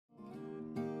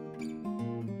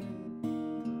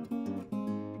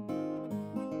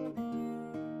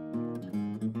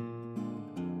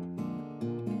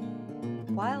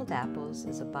Wild Apples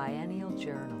is a biennial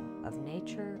journal of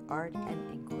nature, art,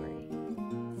 and inquiry,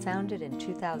 founded in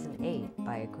 2008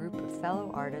 by a group of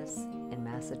fellow artists in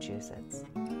Massachusetts.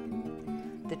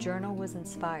 The journal was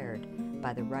inspired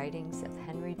by the writings of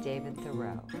Henry David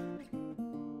Thoreau.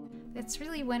 It's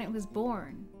really when it was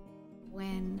born,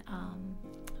 when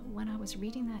I was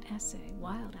reading that essay,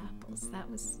 Wild Apples,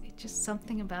 just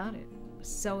something about it was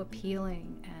so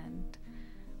appealing, and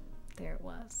there it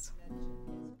was.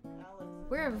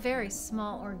 We're a very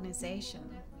small organization.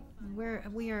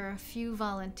 We are a few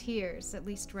volunteers, at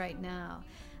least right now.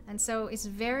 And so it's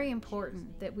very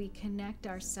important that we connect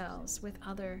ourselves with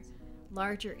other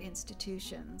larger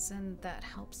institutions, and that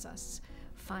helps us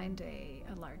find a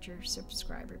larger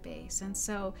subscriber base. And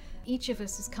so each of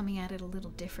us is coming at it a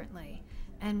little differently,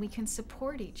 and we can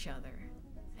support each other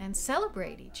and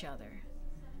celebrate each other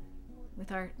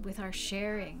with our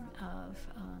sharing of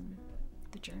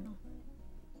the journal.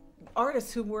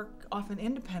 Artists who work often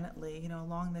independently,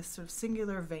 along this sort of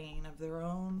singular vein of their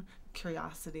own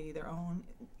curiosity, their own,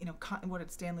 what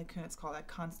Stanley Kunitz called that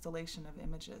constellation of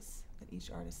images that each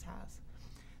artist has.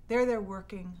 They're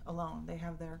working alone. They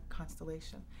have their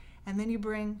constellation. And then you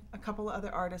bring a couple of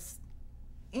other artists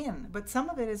in, but some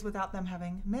of it is without them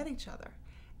having met each other.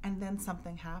 And then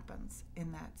something happens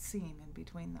in that scene in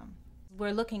between them.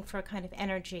 We're looking for a kind of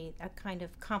energy, a kind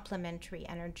of complementary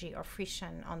energy or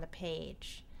frisson on the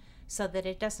page, so that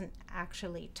it doesn't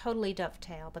actually totally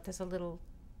dovetail, but there's a little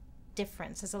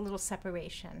difference, there's a little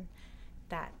separation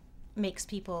that makes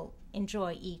people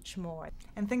enjoy each more.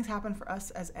 And things happen for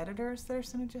us as editors that are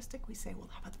synergistic. We say, well,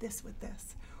 how about this with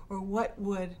this? Or what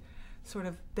would sort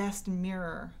of best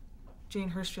mirror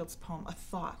Jane Hirschfield's poem, A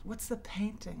Thought? What's the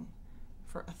painting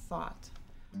for a thought?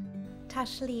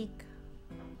 Tashlik,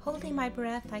 holding my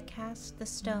breath, I cast the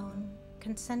stone.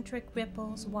 Concentric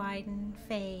ripples widen,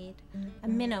 fade. A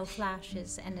minnow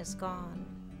flashes and is gone.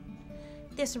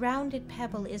 This rounded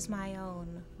pebble is my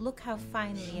own. Look how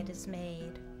finely it is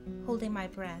made. Holding my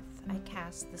breath, I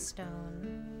cast the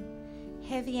stone.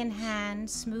 Heavy in hand,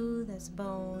 smooth as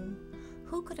bone.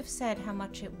 Who could have said how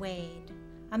much it weighed?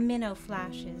 A minnow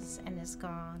flashes and is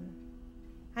gone.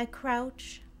 I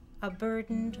crouch, a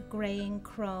burdened, graying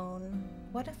crone.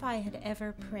 What if I had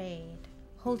ever prayed?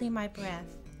 Holding my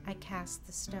breath, I cast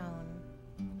the stone.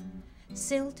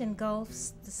 Silt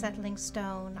engulfs the settling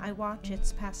stone. I watch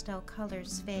its pastel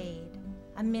colors fade.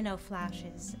 A minnow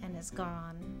flashes and is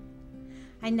gone.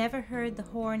 I never heard the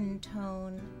horn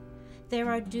intone. There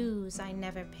are dues I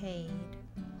never paid.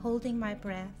 Holding my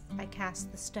breath, I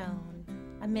cast the stone.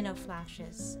 A minnow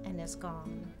flashes and is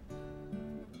gone.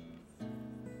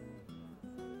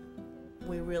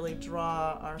 We really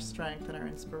draw our strength and our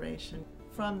inspiration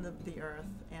from the earth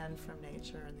and from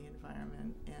nature and the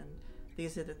environment, and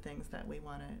these are the things that we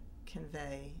want to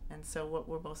convey. And so what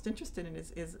we're most interested in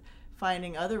is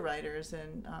finding other writers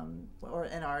and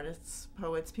artists,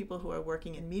 poets, people who are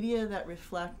working in media that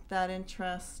reflect that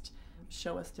interest,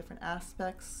 show us different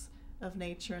aspects of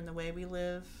nature and the way we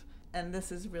live. And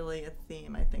this is really a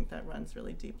theme, I think, that runs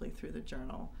really deeply through the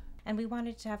journal. And we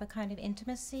wanted to have a kind of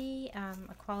intimacy,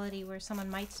 a quality where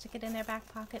someone might stick it in their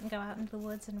back pocket and go out into the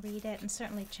woods and read it and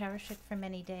certainly cherish it for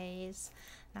many days,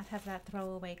 not have that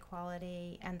throwaway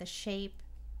quality, and the shape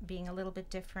being a little bit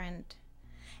different,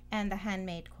 and the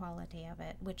handmade quality of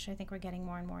it, which I think we're getting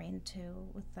more and more into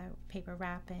with the paper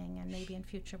wrapping, and maybe in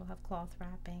future we'll have cloth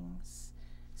wrappings.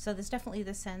 So there's definitely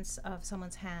the sense of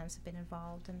someone's hands have been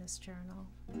involved in this journal.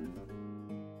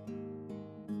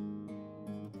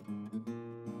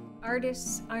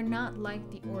 Artists are not like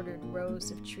the ordered rows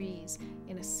of trees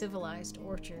in a civilized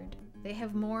orchard. They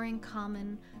have more in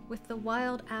common with the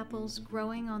wild apples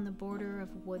growing on the border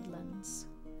of woodlands.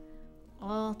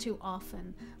 All too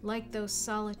often, like those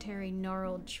solitary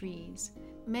gnarled trees,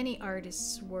 many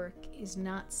artists' work is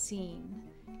not seen,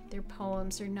 their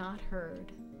poems are not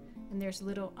heard, and there's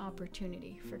little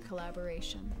opportunity for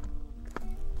collaboration.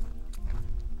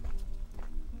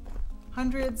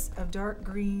 Hundreds of dark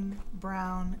green,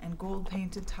 brown, and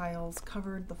gold-painted tiles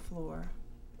covered the floor,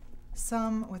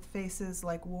 some with faces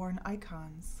like worn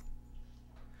icons.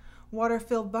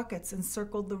 Water-filled buckets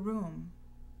encircled the room.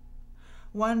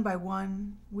 One by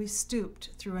one, we stooped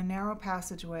through a narrow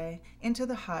passageway into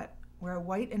the hut where a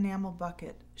white enamel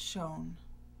bucket shone.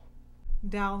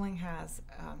 Dowling has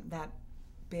that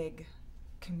big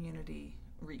community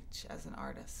reach as an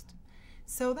artist.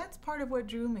 So that's part of what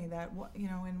drew me, that,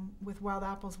 with Wild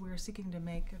Apples we were seeking to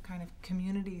make a kind of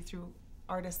community through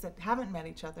artists that haven't met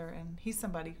each other, and he's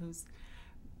somebody who's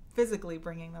physically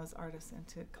bringing those artists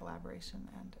into collaboration,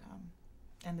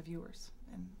 and the viewers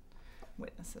and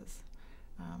witnesses.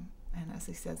 And as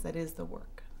he says, that is the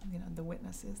work. the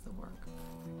witness is the work.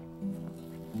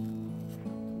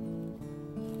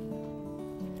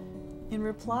 In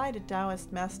reply to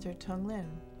Taoist Master Tonglin,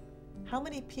 how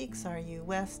many peaks are you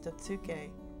west of Tsuke?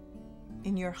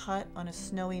 In your hut on a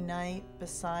snowy night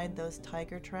beside those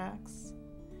tiger tracks?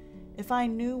 If I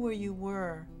knew where you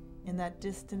were in that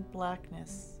distant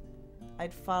blackness,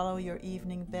 I'd follow your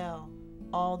evening bell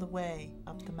all the way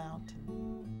up the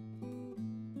mountain.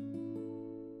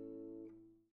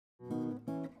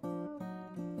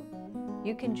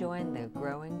 You can join the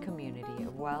growing community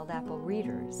of Wild Apple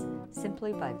readers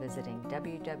simply by visiting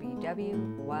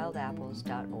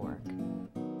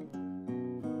www.wildapples.org.